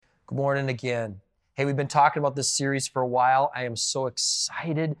Good morning again. Hey, we've been talking about this series for a while. I am so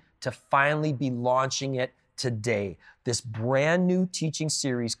excited to finally be launching it today. This brand new teaching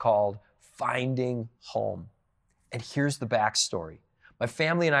series called Finding Home. And here's the backstory. My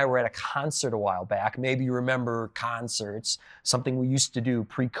family and I were at a concert a while back. Maybe you remember concerts, something we used to do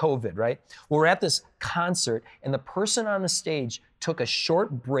pre-COVID, right? Well, we're at this concert and the person on the stage took a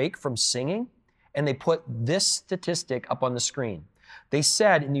short break from singing and they put this statistic up on the screen. They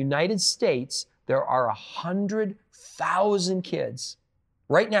said in the United States, there are 100,000 kids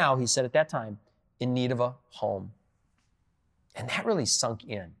right now, he said at that time, in need of a home. And that really sunk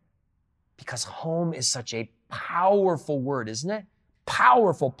in because home is such a powerful word, isn't it?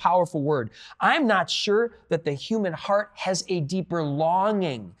 Powerful, powerful word. I'm not sure that the human heart has a deeper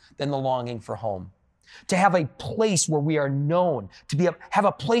longing than the longing for home. To have a place where we are known, have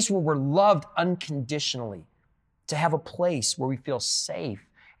a place where we're loved unconditionally, to have a place where we feel safe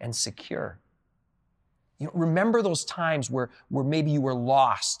and secure. You know, remember those times where maybe you were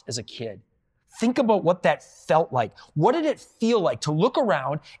lost as a kid. Think about what that felt like. What did it feel like to look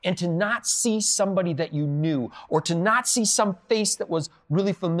around and to not see somebody that you knew, or to not see some face that was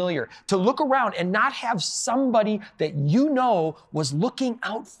really familiar, to look around and not have somebody that you know was looking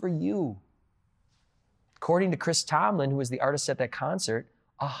out for you? According to Chris Tomlin, who was the artist at that concert,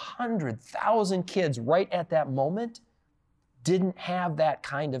 100,000 kids right at that moment didn't have that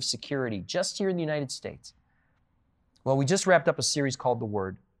kind of security just here in the United States. Well, we just wrapped up a series called The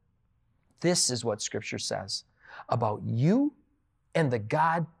Word. This is what Scripture says about you and the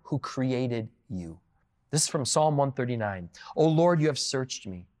God who created you. This is from Psalm 139. "O Lord, you have searched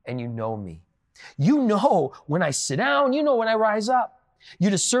me and you know me. You know when I sit down, you know when I rise up.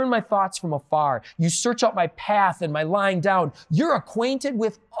 You discern my thoughts from afar. You search out my path and my lying down. You're acquainted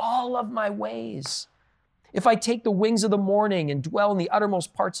with all of my ways. If I take the wings of the morning and dwell in the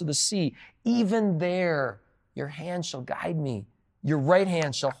uttermost parts of the sea, even there your hand shall guide me. Your right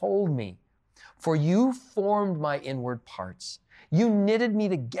hand shall hold me. For you formed my inward parts. You knitted me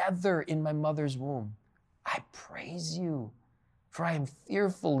together in my mother's womb. I praise you, for I am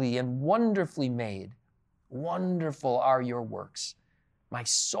fearfully and wonderfully made. Wonderful are your works. My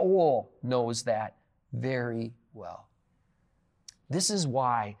soul knows that very well." This is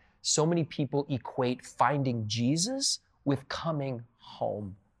why so many people equate finding Jesus with coming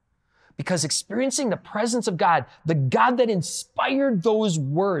home. Because experiencing the presence of God, the God that inspired those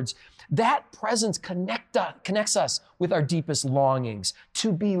words, that presence connects us with our deepest longings,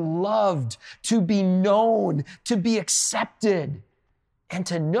 to be loved, to be known, to be accepted, and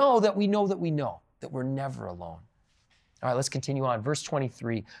to know that we know that we know that we're never alone. All right, let's continue on. Verse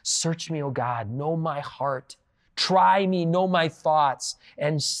 23, "Search me, O God, know my heart. Try me, know my thoughts,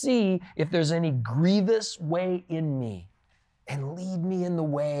 and see if there's any grievous way in me, and lead me in the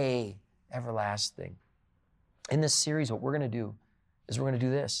way everlasting." In this series, what we're going to do is we're going to do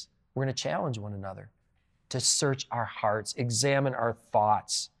this. We're going to challenge one another to search our hearts, examine our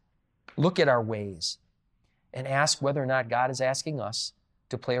thoughts, look at our ways, and ask whether or not God is asking us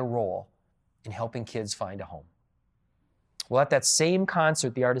to play a role in helping kids find a home. Well, at that same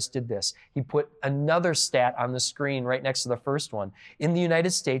concert, the artist did this. He put another stat on the screen right next to the first one. In the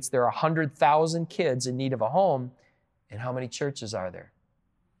United States, there are 100,000 kids in need of a home. And how many churches are there?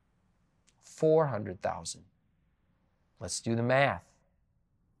 400,000. Let's do the math.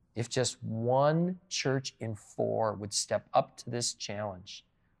 If just one church in 4 would step up to this challenge,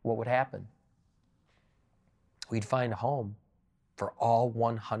 what would happen? We'd find a home for all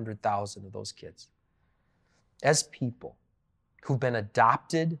 100,000 of those kids. As people who've been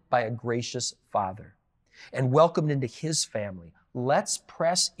adopted by a gracious Father and welcomed into His family, let's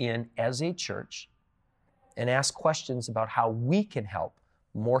press in as a church and ask questions about how we can help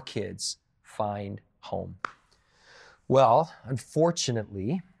more kids find home. Well,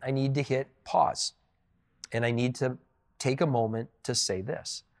 unfortunately, I need to hit pause, and I need to take a moment to say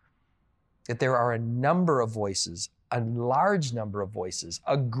this, that there are a number of voices, a large number of voices,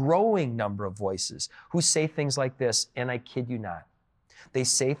 a growing number of voices who say things like this, and I kid you not. They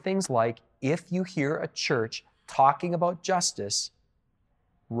say things like, if you hear a church talking about justice,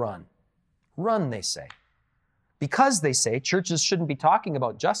 run. Run, they say. Because they say churches shouldn't be talking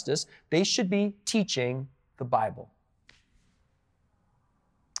about justice, they should be teaching the Bible.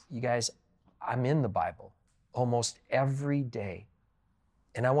 You guys, I'm in the Bible almost every day.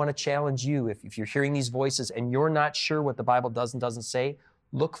 And I want to challenge you, if you're hearing these voices and you're not sure what the Bible does and doesn't say,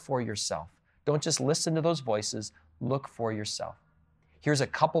 look for yourself. Don't just listen to those voices, look for yourself. Here's a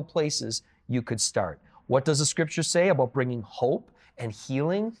couple places you could start. What does the Scripture say about bringing hope and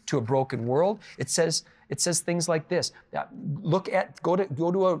healing to a broken world. It says things like this. Go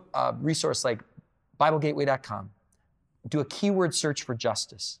to a resource like BibleGateway.com. Do a keyword search for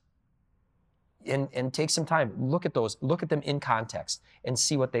justice. And take some time. Look at those. Look at them in context and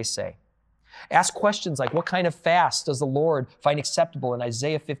see what they say. Ask questions like, what kind of fast does the Lord find acceptable in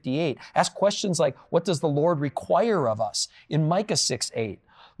Isaiah 58? Ask questions like, what does the Lord require of us in Micah 6:8?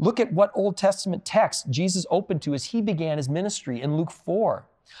 Look at what Old Testament text Jesus opened to as he began his ministry in Luke 4.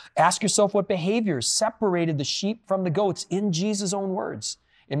 Ask yourself what behaviors separated the sheep from the goats in Jesus' own words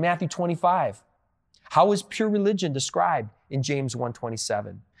in Matthew 25. How is pure religion described in James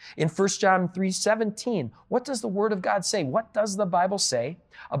 1:27? In 1 John 3:17, what does the Word of God say? What does the Bible say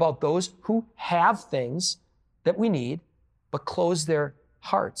about those who have things that we need, but close their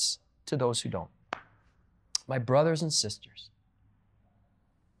hearts to those who don't? My brothers and sisters,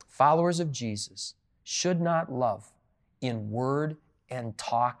 followers of Jesus should not love in word and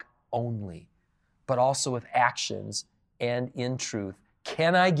talk only, but also with actions and in truth.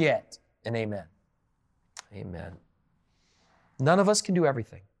 Can I get an amen? Amen. None of us can do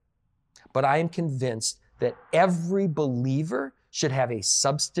everything, but I am convinced that every believer should have a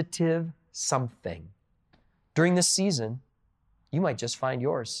substantive something. During this season, you might just find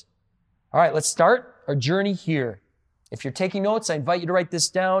yours. All right, let's start our journey here. If you're taking notes, I invite you to write this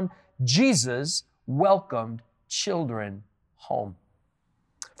down. Jesus welcomed children home.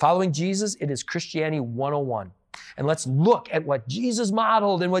 Following Jesus, it is Christianity 101. And let's look at what Jesus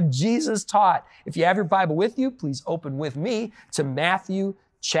modeled and what Jesus taught. If you have your Bible with you, please open with me to Matthew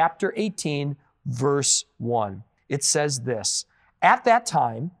chapter 18, verse 1. It says this, "At that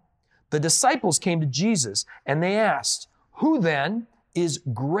time, the disciples came to Jesus and they asked, 'Who then is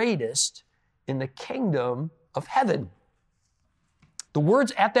greatest in the kingdom of heaven?'" The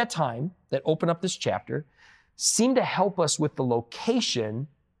words "at that time" that open up this chapter seem to help us with the location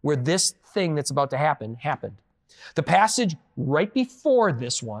where this thing that's about to happen happened. The passage right before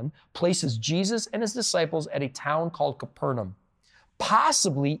this one places Jesus and his disciples at a town called Capernaum,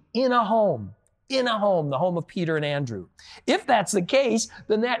 possibly in a home, the home of Peter and Andrew. If that's the case,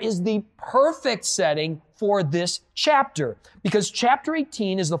 then that is the perfect setting for this chapter, because chapter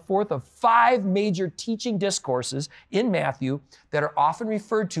 18 is the fourth of 5 major teaching discourses in Matthew that are often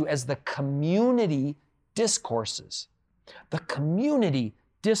referred to as the community discourses. The community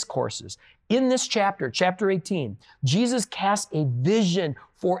discourses. In this chapter, chapter 18, Jesus casts a vision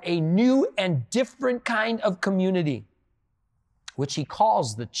for a new and different kind of community, which he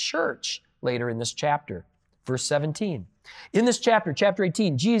calls the church later in this chapter. Verse 17. In this chapter, chapter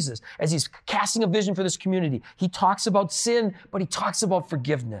 18, Jesus, as he's casting a vision for this community, he talks about sin, but he talks about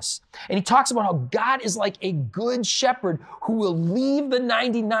forgiveness. And he talks about how God is like a good shepherd who will leave the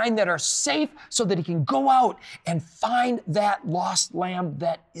 99 that are safe so that he can go out and find that lost lamb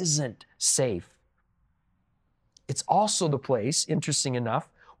that isn't safe. It's also the place, interesting enough,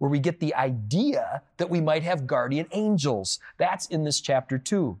 where we get the idea that we might have guardian angels. That's in this chapter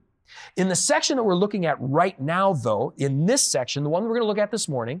too. In the section that we're looking at right now, though, in this section, the one we're going to look at this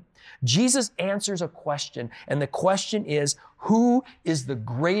morning, Jesus answers a question, and the question is, who is the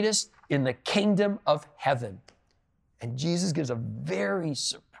greatest in the kingdom of heaven? And Jesus gives a very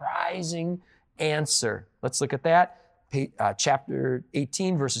surprising answer. Let's look at that. Chapter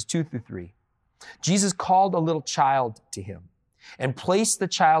 18, verses 2 through 3. Jesus called a little child to him and placed the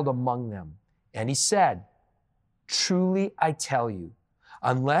child among them. And he said, "Truly I tell you,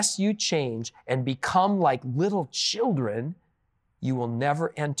 unless you change and become like little children, you will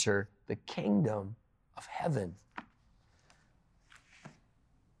never enter the kingdom of heaven."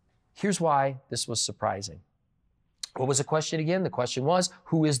 Here's why this was surprising. What was the question again? The question was,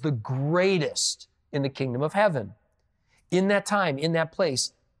 who is the greatest in the kingdom of heaven? In that time, in that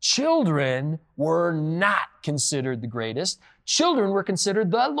place, children were not considered the greatest. Children were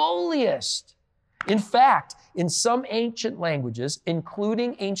considered the lowliest. In fact, in some ancient languages,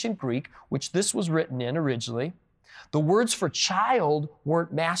 including ancient Greek, which this was written in originally, the words for child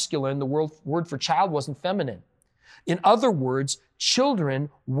weren't masculine. The word for child wasn't feminine. In other words, children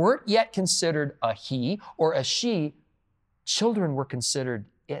weren't yet considered a he or a she. Children were considered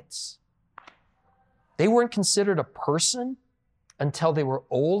its. They weren't considered a person until they were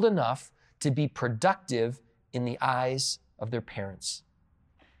old enough to be productive in the eyes of their parents.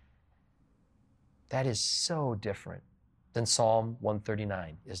 That is so different than Psalm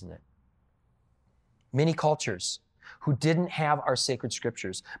 139, isn't it? Many cultures who didn't have our sacred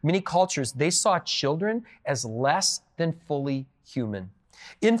scriptures, many cultures, they saw children as less than fully human.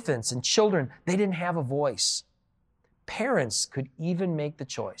 Infants and children, they didn't have a voice. Parents could even make the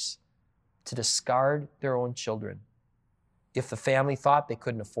choice to discard their own children. if the family thought they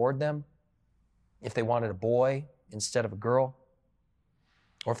couldn't afford them, if they wanted a boy instead of a girl,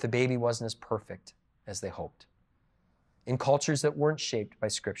 or if the baby wasn't as perfect as they hoped. In cultures that weren't shaped by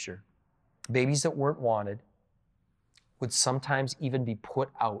Scripture, babies that weren't wanted would sometimes even be put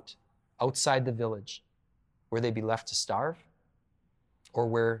outside the village, where they'd be left to starve or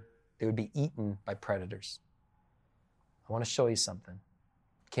where they would be eaten by predators. I want to show you something.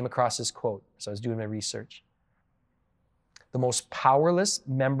 I came across this quote as I was doing my research. The most powerless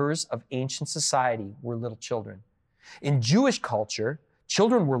members of ancient society were little children. In Jewish culture,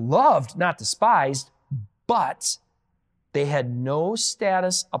 children were loved, not despised, but they had no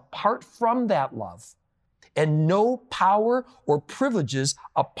status apart from that love and no power or privileges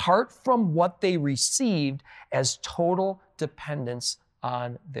apart from what they received as total dependence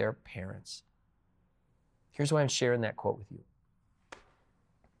on their parents. Here's why I'm sharing that quote with you.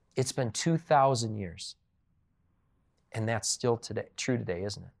 It's been 2,000 years, and that's still true today,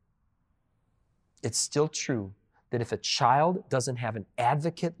 isn't it? It's still true that if a child doesn't have an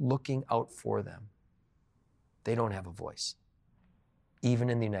advocate looking out for them, they don't have a voice, even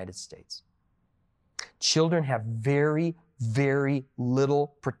in the United States. Children have very, very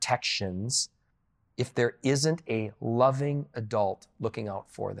little protections if there isn't a loving adult looking out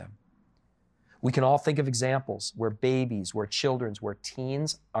for them. We can all think of examples where babies, where children, where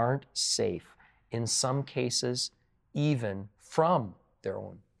teens aren't safe, in some cases, even from their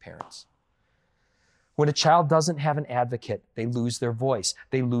own parents. When a child doesn't have an advocate, they lose their voice,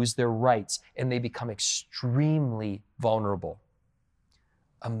 they lose their rights, and they become extremely vulnerable.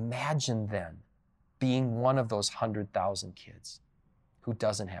 Imagine then being one of those 100,000 kids who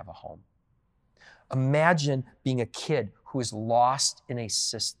doesn't have a home. Imagine being a kid who is lost in a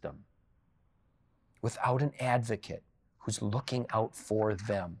system without an advocate who's looking out for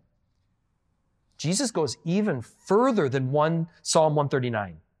them. Jesus goes even further than Psalm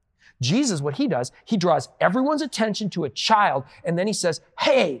 139. Jesus, what he does, he draws everyone's attention to a child, and then he says,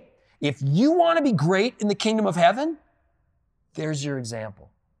 hey, if you want to be great in the kingdom of heaven, there's your example.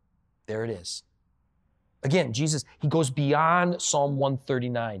 There it is. Again, Jesus, he goes beyond Psalm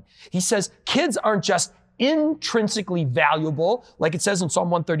 139. He says, kids aren't just intrinsically valuable, like it says in Psalm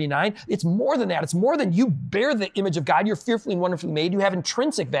 139. It's more than that. It's more than you bear the image of God. You're fearfully and wonderfully made. You have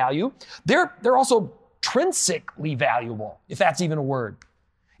intrinsic value. They're also trinsically valuable, if that's even a word.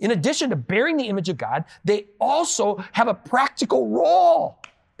 In addition to bearing the image of God, they also have a practical role.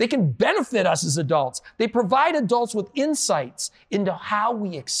 They can benefit us as adults. They provide adults with insights into how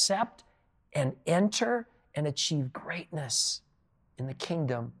we accept and enter and achieve greatness in the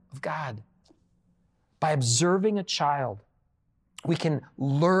kingdom of God. By observing a child, we can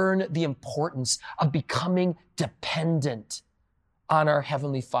learn the importance of becoming dependent on our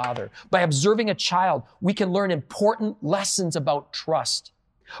Heavenly Father. By observing a child, we can learn important lessons about trust.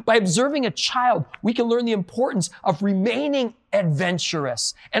 By observing a child, we can learn the importance of remaining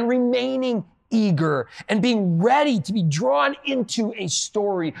adventurous and remaining eager and being ready to be drawn into a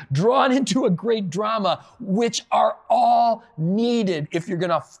story, drawn into a great drama, which are all needed if you're going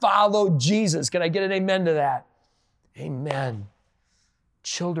to follow Jesus. Can I get an amen to that? Amen.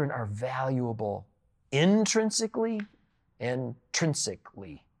 Children are valuable intrinsically and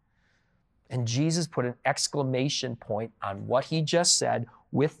trinsically. And Jesus put an exclamation point on what he just said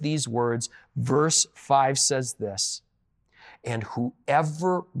with these words. Verse 5 says this, and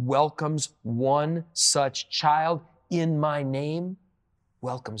whoever welcomes one such child in my name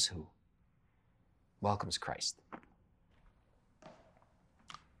welcomes who? Welcomes Christ.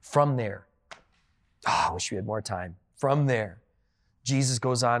 From there, I wish we had more time. From there, Jesus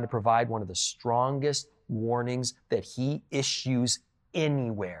goes on to provide one of the strongest warnings that he issues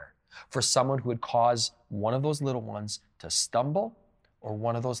anywhere for someone who would cause one of those little ones to stumble or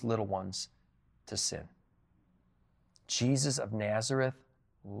one of those little ones to sin. Jesus of Nazareth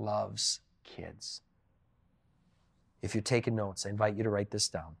loves kids. If you're taking notes, I invite you to write this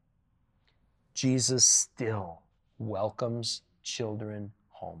down. Jesus still welcomes children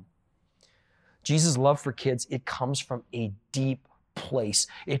home. Jesus' love for kids, it comes from a deep place.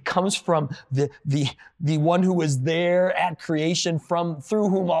 It comes from the one who was there at creation, through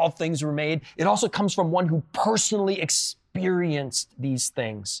whom all things were made. It also comes from one who personally experienced these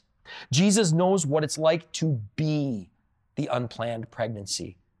things. Jesus knows what it's like to be the unplanned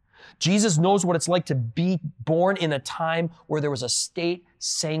pregnancy. Jesus knows what it's like to be born in a time where there was a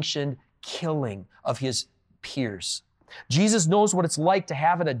state-sanctioned killing of his peers. Jesus knows what it's like to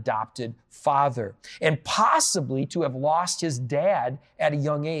have an adopted father and possibly to have lost his dad at a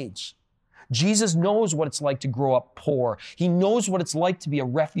young age. Jesus knows what it's like to grow up poor. He knows what it's like to be a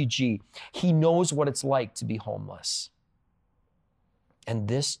refugee. He knows what it's like to be homeless. And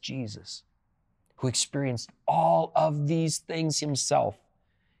this Jesus, who experienced all of these things himself,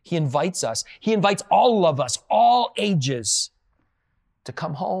 he invites us, he invites all of us, all ages, to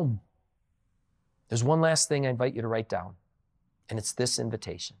come home. There's one last thing I invite you to write down, and it's this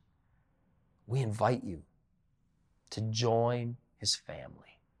invitation. We invite you to join his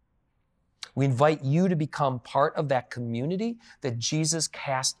family. We invite you to become part of that community that Jesus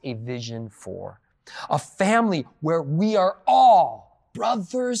cast a vision for. A family where we are all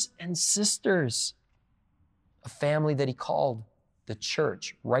brothers and sisters. A family that he called the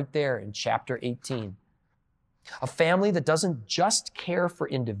church right there in chapter 18. A family that doesn't just care for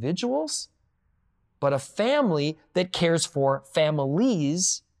individuals, but a family that cares for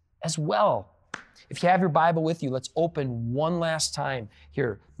families as well. If you have your Bible with you, let's open one last time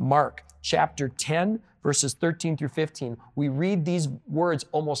here. Mark chapter 10, verses 13 through 15. We read these words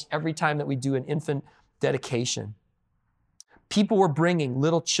almost every time that we do an infant dedication. People were bringing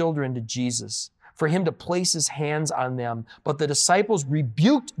little children to Jesus for him to place his hands on them, but the disciples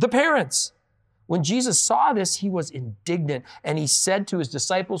rebuked the parents. When Jesus saw this, he was indignant, and he said to his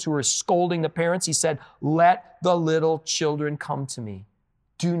disciples who were scolding the parents, he said, "Let the little children come to me.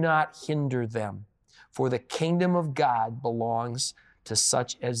 Do not hinder them, for the kingdom of God belongs to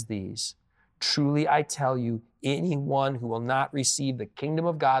such as these. Truly, I tell you, anyone who will not receive the kingdom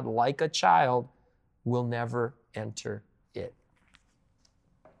of God like a child will never enter it."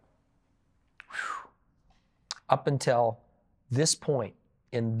 Whew. Up until this point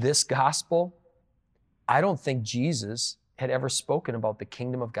in this gospel, I don't think Jesus had ever spoken about the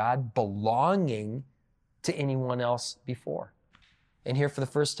kingdom of God belonging to anyone else before. And here for the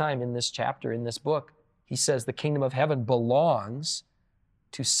first time in this chapter, in this book, he says the kingdom of heaven belongs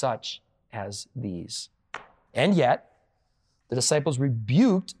to such as these. And yet, the disciples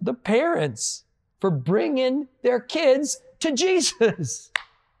rebuked the parents for bringing their kids to Jesus.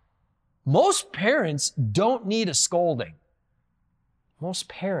 Most parents don't need a scolding. Most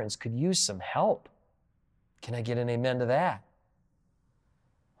parents could use some help. Can I get an amen to that?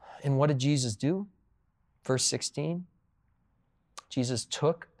 And what did Jesus do? Verse 16, Jesus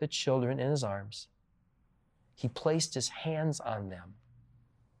took the children in his arms. He placed his hands on them,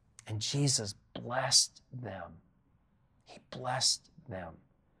 and Jesus blessed them. He blessed them.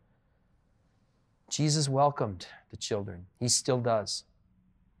 Jesus welcomed the children. He still does.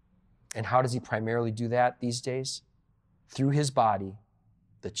 And how does he primarily do that these days? Through his body,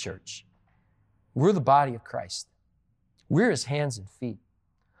 the church. We're the body of Christ. We're his hands and feet.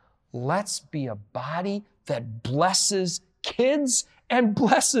 Let's be a body that blesses kids and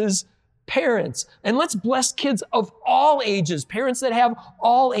blesses parents. And let's bless kids of all ages, parents that have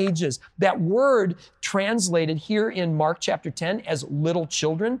all ages. That word translated here in Mark chapter 10 as little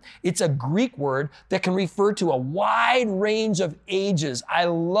children, it's a Greek word that can refer to a wide range of ages. I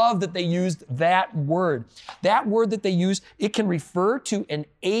love that they used that word. That word that they use, it can refer to an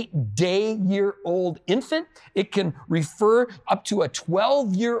 8-day-old infant. It can refer up to a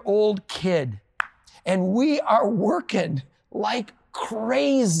 12-year-old kid. And we are working like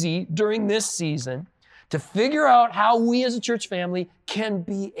crazy during this season to figure out how we as a church family can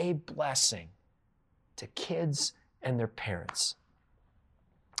be a blessing to kids and their parents.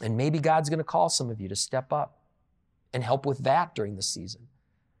 And maybe God's going to call some of you to step up and help with that during the season,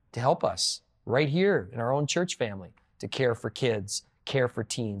 to help us right here in our own church family to care for kids, care for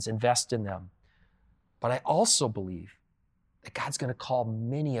teens, invest in them. But I also believe that God's going to call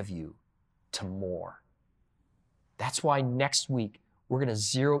many of you to more. That's why next week we're going to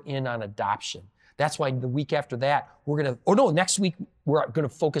zero in on adoption. That's why the week after that, next week we're going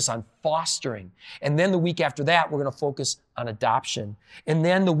to focus on fostering. And then the week after that, we're going to focus on adoption. And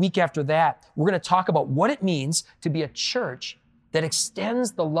then the week after that, we're going to talk about what it means to be a church that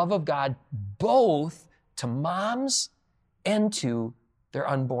extends the love of God both to moms and to their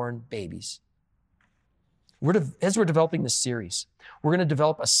unborn babies. As we're developing this series, we're going to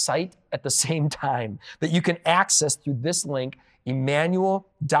develop a site at the same time that you can access through this link,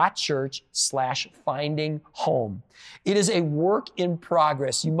 emmanuel.church/findinghome. It is a work in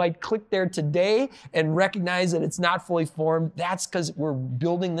progress. You might click there today and recognize that it's not fully formed. That's because we're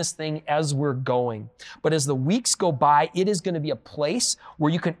building this thing as we're going. But as the weeks go by, it is going to be a place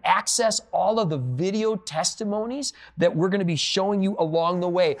where you can access all of the video testimonies that we're going to be showing you along the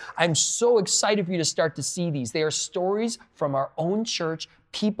way. I'm so excited for you to start to see these. They are stories from our own church,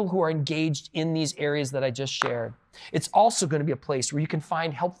 people who are engaged in these areas that I just shared. It's also going to be a place where you can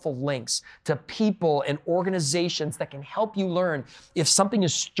find helpful links to people and organizations that can help you learn if something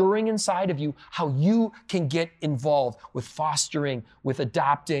is stirring inside of you, how you can get involved with fostering, with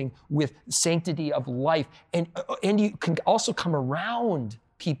adopting, with sanctity of life. And you can also come around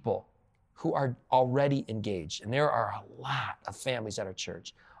people who are already engaged. And there are a lot of families at our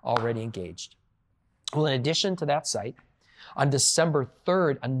church already engaged. Well, in addition to that site, on December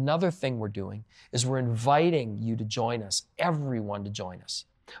 3rd, another thing we're doing is we're inviting you to join us, everyone to join us,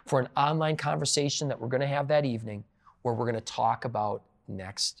 for an online conversation that we're going to have that evening where we're going to talk about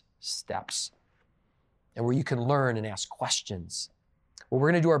next steps and where you can learn and ask questions. Well,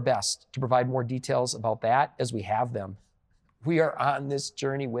 we're going to do our best to provide more details about that as we have them. We are on this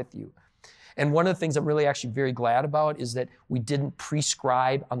journey with you. And one of the things I'm really actually very glad about is that we didn't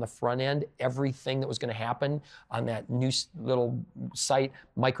prescribe on the front end everything that was going to happen on that new little site,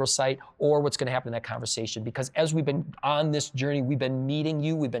 microsite, or what's going to happen in that conversation. Because as we've been on this journey, we've been meeting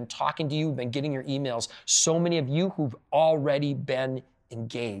you, we've been talking to you, we've been getting your emails. So many of you who've already been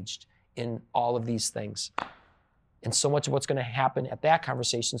engaged in all of these things. And so much of what's going to happen at that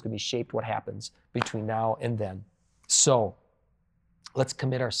conversation is going to be shaped what happens between now and then. So let's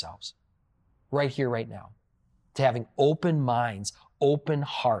commit ourselves right here, right now, to having open minds, open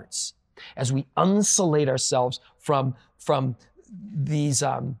hearts, as we insulate ourselves from these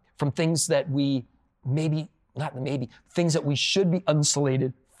from things that we things that we should be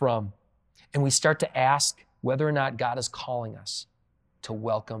insulated from, and we start to ask whether or not God is calling us to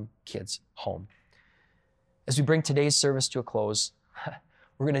welcome kids home. As we bring today's service to a close,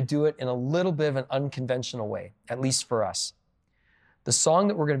 we're going to do it in a little bit of an unconventional way, at least for us. The song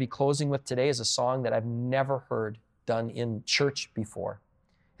that we're going to be closing with today is a song that I've never heard done in church before,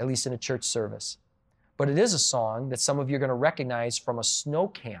 at least in a church service. But it is a song that some of you are going to recognize from a snow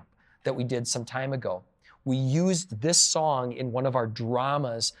camp that we did some time ago. We used this song in one of our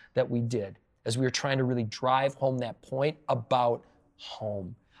dramas that we did as we were trying to really drive home that point about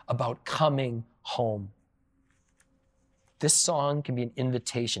home, about coming home. This song can be an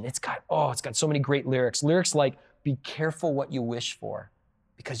invitation. It's got so many great lyrics. Lyrics like, be careful what you wish for,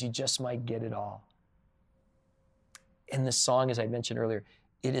 because you just might get it all. In this song, as I mentioned earlier,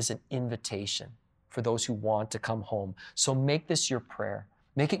 it is an invitation for those who want to come home. So make this your prayer.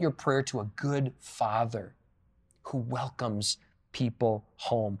 Make it your prayer to a good Father who welcomes people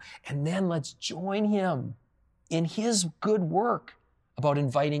home. And then let's join him in his good work about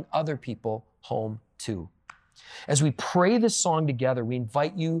inviting other people home too. As we pray this song together, we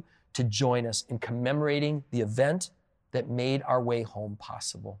invite you to join us in commemorating the event that made our way home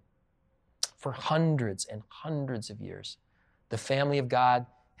possible. For hundreds and hundreds of years, the family of God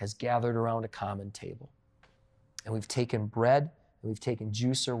has gathered around a common table. And we've taken bread, and we've taken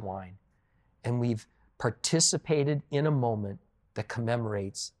juice or wine, and we've participated in a moment that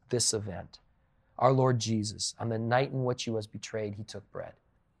commemorates this event. Our Lord Jesus, on the night in which he was betrayed, he took bread.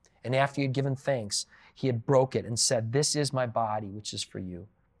 And after he had given thanks, he had broke it and said, "This is my body, which is for you.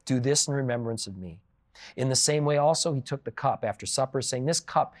 Do this in remembrance of me." In the same way also, he took the cup after supper, saying, "This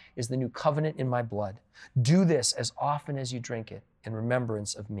cup is the new covenant in my blood. Do this as often as you drink it in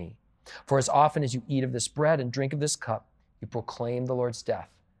remembrance of me. For as often as you eat of this bread and drink of this cup, you proclaim the Lord's death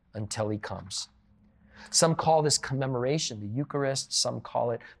until he comes." Some call this commemoration the Eucharist. Some call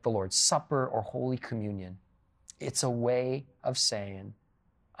it the Lord's Supper or Holy Communion. It's a way of saying,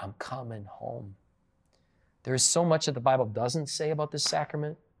 I'm coming home. There is so much that the Bible doesn't say about this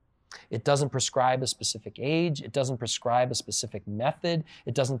sacrament. It doesn't prescribe a specific age. It doesn't prescribe a specific method.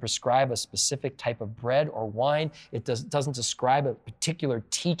 It doesn't prescribe a specific type of bread or wine. It doesn't describe a particular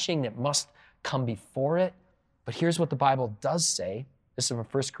teaching that must come before it. But here's what the Bible does say. This is from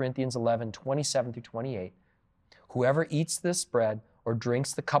 1 Corinthians 11, 27 through 28. Whoever eats this bread or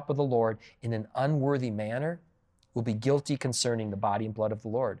drinks the cup of the Lord in an unworthy manner will be guilty concerning the body and blood of the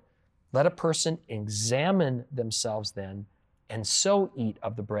Lord. Let a person examine themselves then, and so eat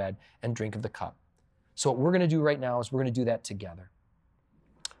of the bread and drink of the cup. So what we're going to do right now is we're going to do that together.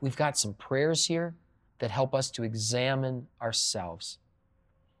 We've got some prayers here that help us to examine ourselves.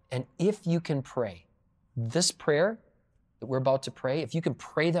 And if you can pray this prayer that we're about to pray, if you can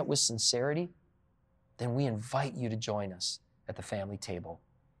pray that with sincerity, then we invite you to join us at the family table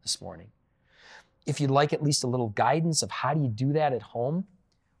this morning. If you'd like at least a little guidance of how do you do that at home,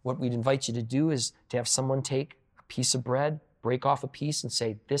 what we'd invite you to do is to have someone take a piece of bread, break off a piece and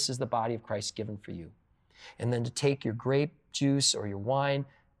say, "This is the body of Christ given for you." And then to take your grape juice or your wine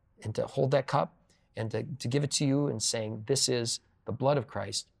and to hold that cup and to give it to you and saying, "This is the blood of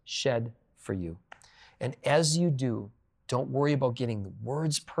Christ shed for you." And as you do, Don't worry about getting the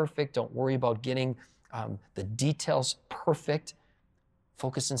words perfect. Don't worry about getting the details perfect.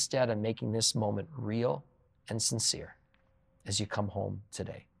 Focus instead on making this moment real and sincere as you come home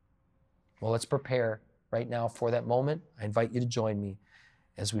today. Well, let's prepare right now for that moment. I invite you to join me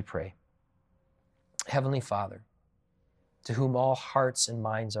as we pray. Heavenly Father, to whom all hearts and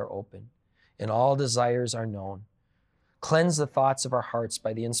minds are open and all desires are known, cleanse the thoughts of our hearts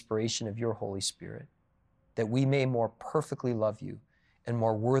by the inspiration of your Holy Spirit, that we may more perfectly love you and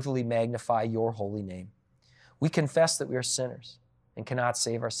more worthily magnify your holy name. We confess that we are sinners and cannot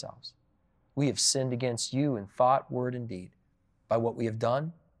save ourselves. We have sinned against you in thought, word, and deed, by what we have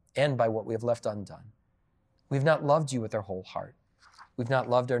done and by what we have left undone. We've not loved you with our whole heart. We've not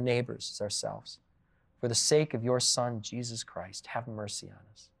loved our neighbors as ourselves. For the sake of your Son, Jesus Christ, have mercy on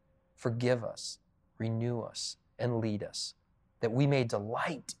us. Forgive us, renew us, and lead us, that we may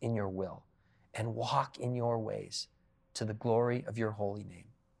delight in your will and walk in your ways to the glory of your holy name.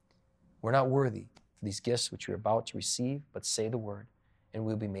 We're not worthy for these gifts which we're about to receive, but say the word, and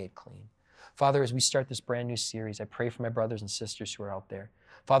we'll be made clean. Father, as we start this brand new series, I pray for my brothers and sisters who are out there.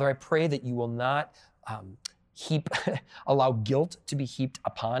 Father, I pray that you will not allow guilt to be heaped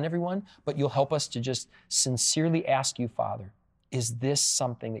upon everyone, but you'll help us to just sincerely ask you, Father, is this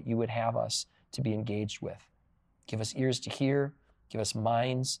something that you would have us to be engaged with? Give us ears to hear, give us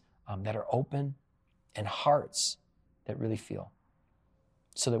minds that are open, and hearts that really feel.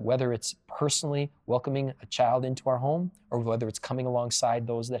 So that whether it's personally welcoming a child into our home or whether it's coming alongside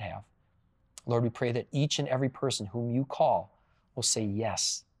those that have, Lord, we pray that each and every person whom you call will say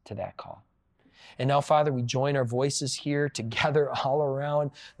yes to that call. And now, Father, we join our voices here together all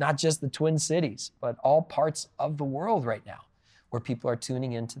around, not just the Twin Cities, but all parts of the world right now where people are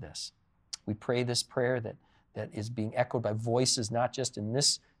tuning into this. We pray this prayer that is being echoed by voices not just in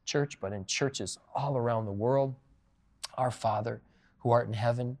this church, but in churches all around the world. Our Father, who art in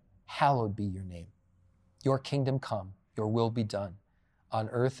heaven, hallowed be your name. Your kingdom come, your will be done, on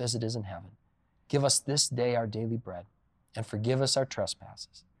earth as it is in heaven. Give us this day our daily bread, and forgive us our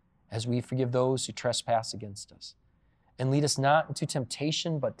trespasses, as we forgive those who trespass against us. And lead us not into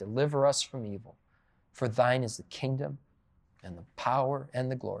temptation, but deliver us from evil. For thine is the kingdom, and the power,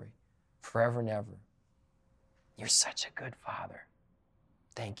 and the glory, forever and ever. You're such a good Father.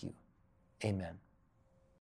 Thank you. Amen.